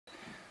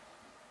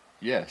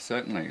Yeah,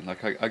 certainly.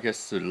 Like I guess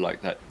sort of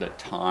like that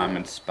time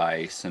and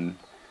space and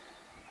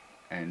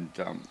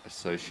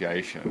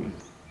association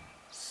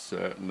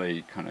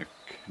certainly kind of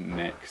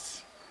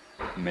connects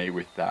me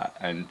with that.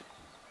 And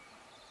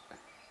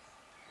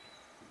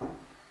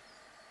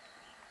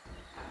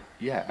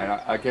yeah, and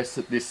I guess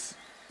that this,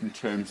 in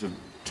terms of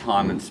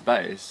time and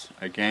space,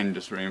 again,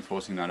 just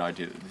reinforcing that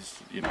idea that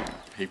this,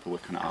 people are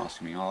kind of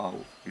asking me,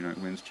 oh,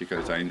 when's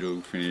Chico's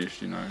Angel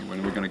finished? When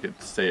are we going to get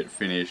to see it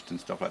finished and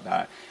stuff like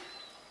that?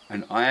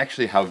 And I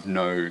actually have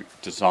no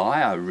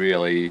desire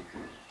really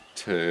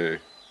to,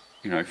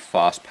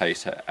 fast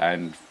pace it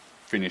and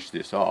finish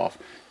this off.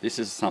 This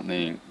is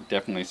something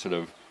definitely sort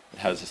of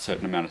has a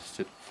certain amount of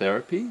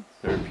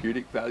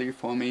therapeutic value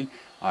for me.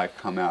 I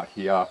come out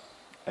here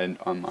and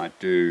I might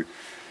do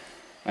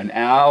an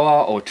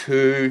hour or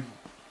two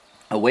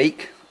a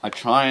week. I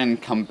try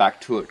and come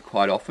back to it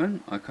quite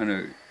often. I kind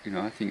of,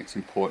 I think it's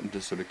important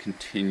to sort of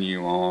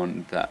continue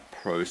on that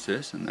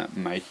process and that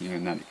making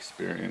and that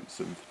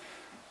experience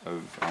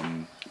of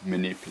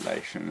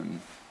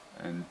manipulation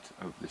and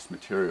of this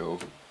material.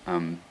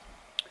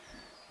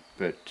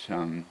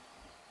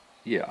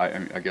 Yeah,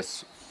 I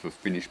guess for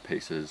finished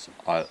pieces,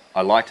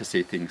 I like to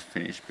see things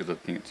finished because I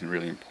think it's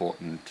really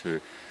important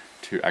to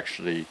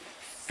actually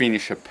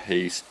finish a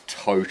piece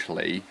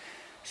totally,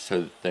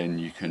 so that then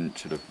you can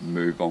sort of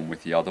move on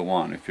with the other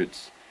one.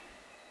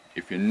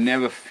 If you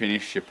never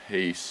finish your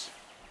piece,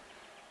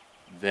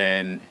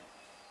 then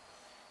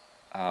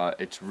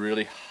it's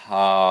really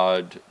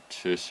hard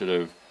to sort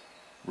of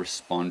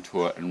respond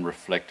to it and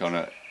reflect on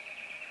it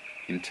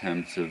in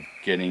terms of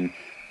getting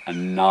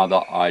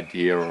another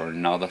idea or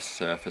another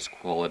surface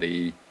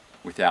quality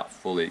without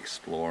fully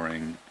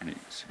exploring and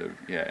sort of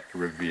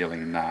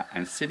revealing that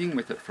and sitting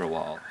with it for a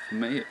while. For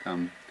me,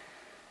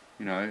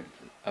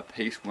 a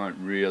piece won't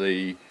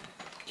really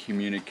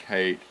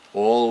communicate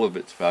all of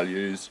its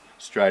values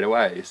straight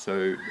away.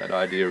 So that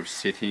idea of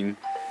sitting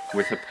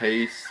with a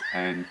piece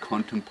and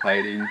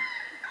contemplating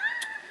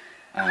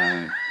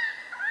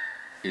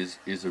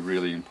is a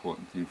really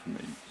important thing for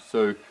me.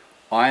 So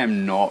I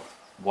am not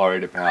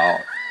worried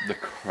about the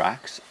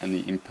cracks and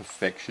the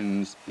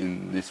imperfections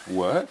in this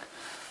work.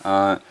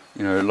 A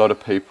lot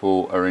of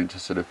people are into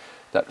sort of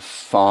that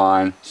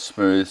fine,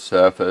 smooth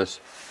surface,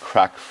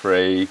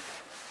 crack-free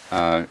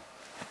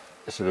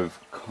sort of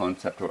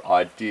concept or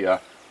idea.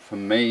 For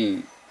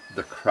me,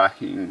 the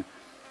cracking,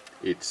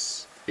 it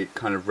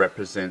kind of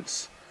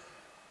represents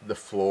the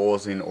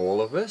flaws in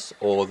all of us,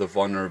 or the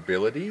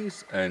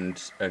vulnerabilities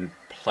and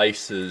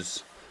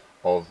places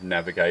of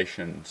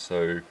navigation.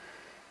 So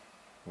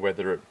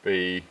whether it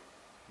be,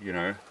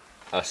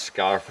 a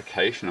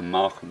scarification, a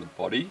mark on the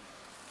body,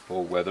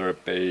 or whether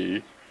it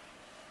be,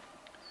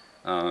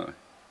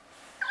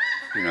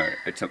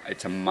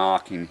 it's a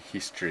mark in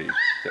history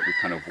that we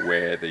kind of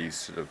wear these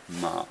sort of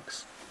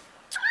marks.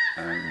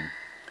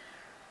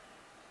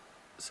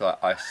 So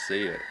I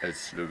see it as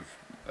sort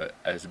of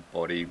as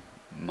body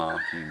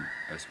marking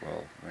as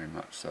well, very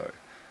much so.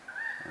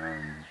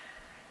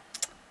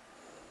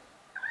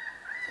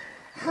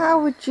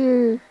 How would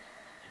you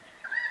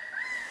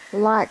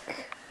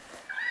like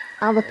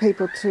other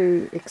people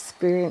to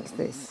experience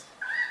this?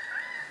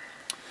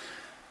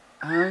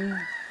 I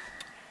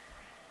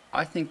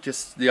think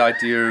just the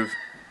idea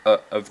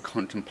of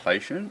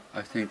contemplation.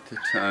 I think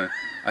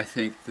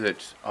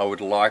that I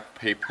would like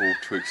people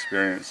to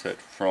experience it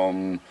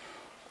from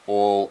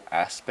all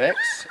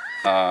aspects.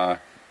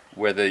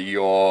 Whether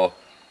you're,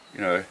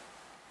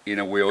 in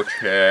a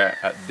wheelchair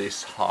at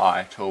this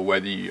height, or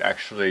whether you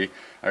actually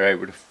are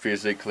able to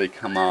physically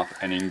come up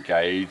and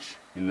engage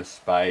in the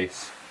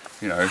space,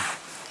 kind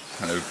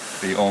of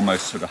be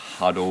almost sort of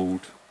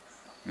huddled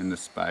in the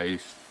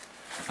space.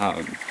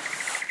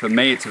 For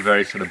me, it's a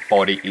very sort of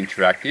body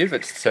interactive.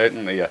 It's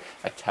certainly a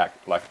tack,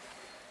 like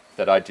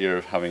that idea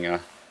of having a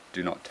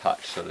do not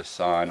touch sort of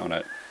sign on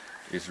it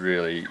is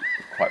really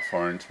quite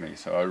foreign to me.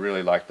 So I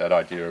really like that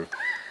idea of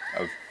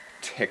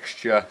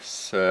texture,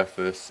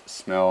 surface,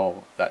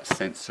 smell, that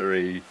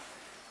sensory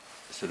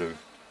sort of,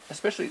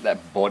 especially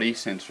that body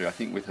sensory. I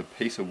think with a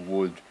piece of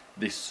wood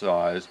this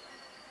size,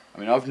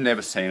 I've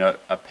never seen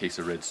a piece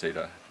of red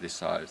cedar this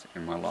size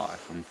in my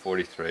life. I'm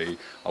 43,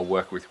 I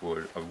work with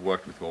wood, I've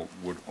worked with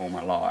wood all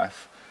my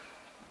life.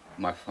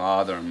 My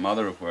father and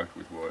mother have worked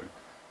with wood,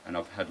 and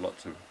I've had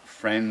lots of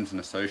friends and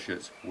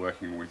associates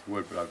working with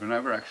wood, but I've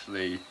never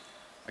actually,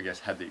 I guess,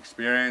 had the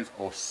experience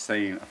or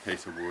seen a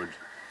piece of wood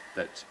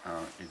that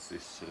is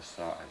this sort of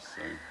size.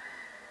 So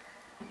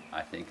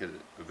I think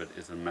of it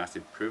as a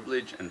massive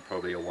privilege and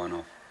probably a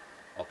one-off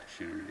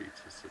opportunity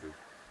to sort of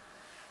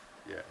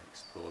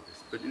explore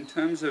this. But in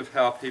terms of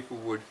how people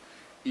would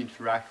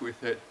interact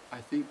with it, I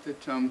think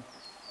that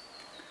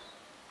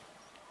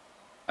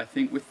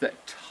with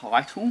that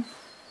title,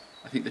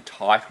 I think the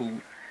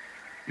title,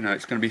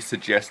 it's going to be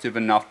suggestive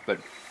enough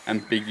but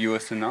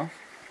ambiguous enough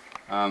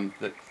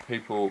that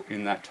people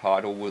in that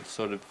title would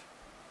sort of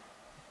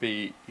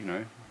be,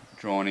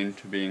 drawn in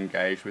to be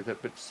engaged with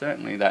it. But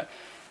certainly that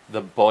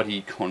the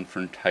body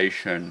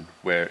confrontation,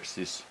 where it's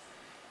this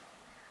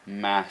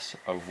mass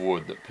of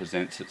wood that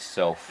presents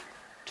itself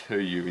to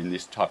you in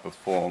this type of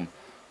form,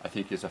 I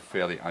think is a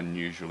fairly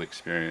unusual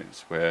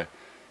experience where,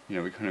 you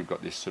know, we kind of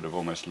got this sort of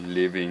almost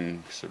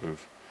living, sort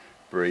of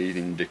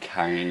breathing,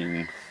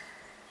 decaying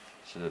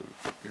sort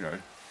of, you know,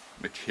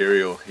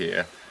 material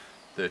here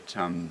that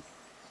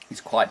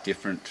is quite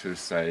different to,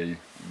 say,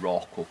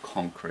 rock or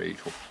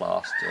concrete or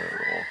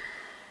plaster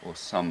or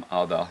some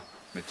other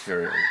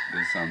material.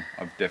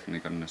 I've definitely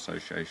got an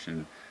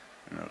association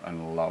and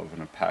a love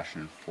and a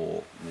passion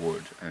for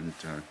wood, and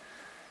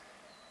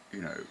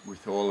you know,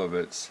 with all of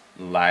its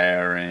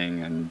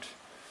layering and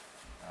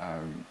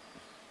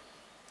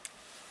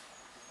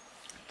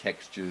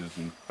textures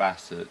and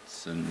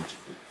facets, and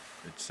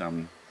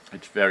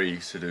it's very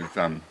sort of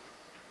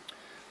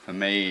for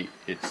me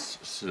it's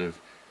sort of,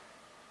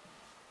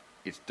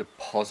 it's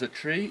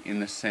depository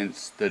in the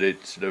sense that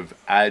it sort of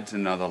adds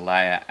another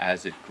layer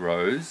as it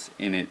grows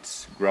in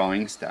its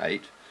growing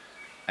state,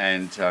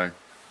 and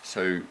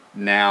so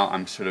now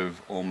I'm sort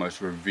of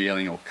almost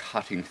revealing or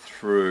cutting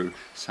through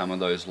some of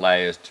those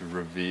layers to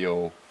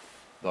reveal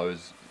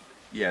those,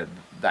 yeah,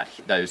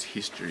 those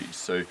histories.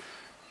 So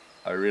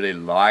I really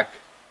like,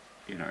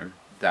 you know,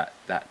 that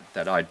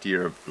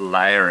idea of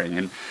layering,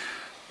 and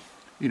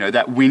you know,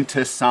 that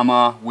winter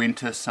summer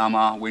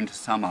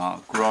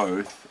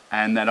growth,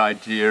 and that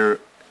idea,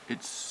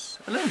 it's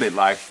a little bit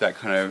like that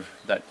kind of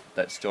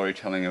that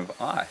storytelling of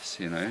ice,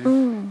 you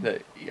know,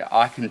 that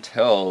I can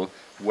tell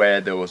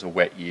where there was a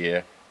wet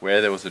year, where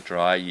there was a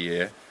dry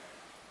year,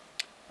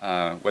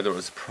 whether it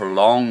was a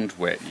prolonged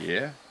wet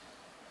year,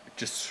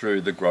 just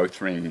through the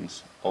growth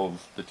rings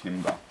of the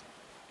timber.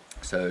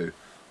 So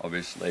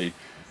obviously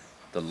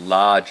the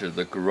larger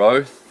the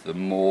growth, the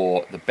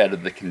better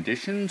the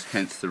conditions,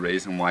 hence the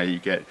reason why you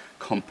get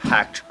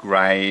compact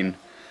grain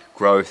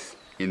growth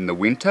in the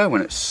winter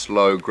when it's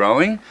slow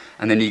growing,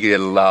 and then you get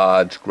a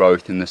large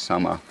growth in the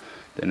summer,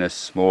 then a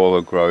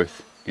smaller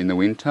growth in the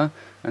winter,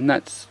 and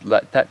that's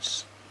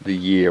the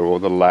year, or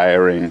the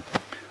layering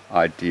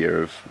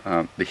idea of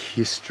the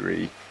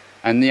history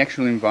and the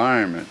actual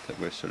environment that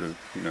we're sort of,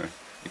 you know,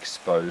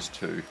 exposed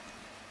to.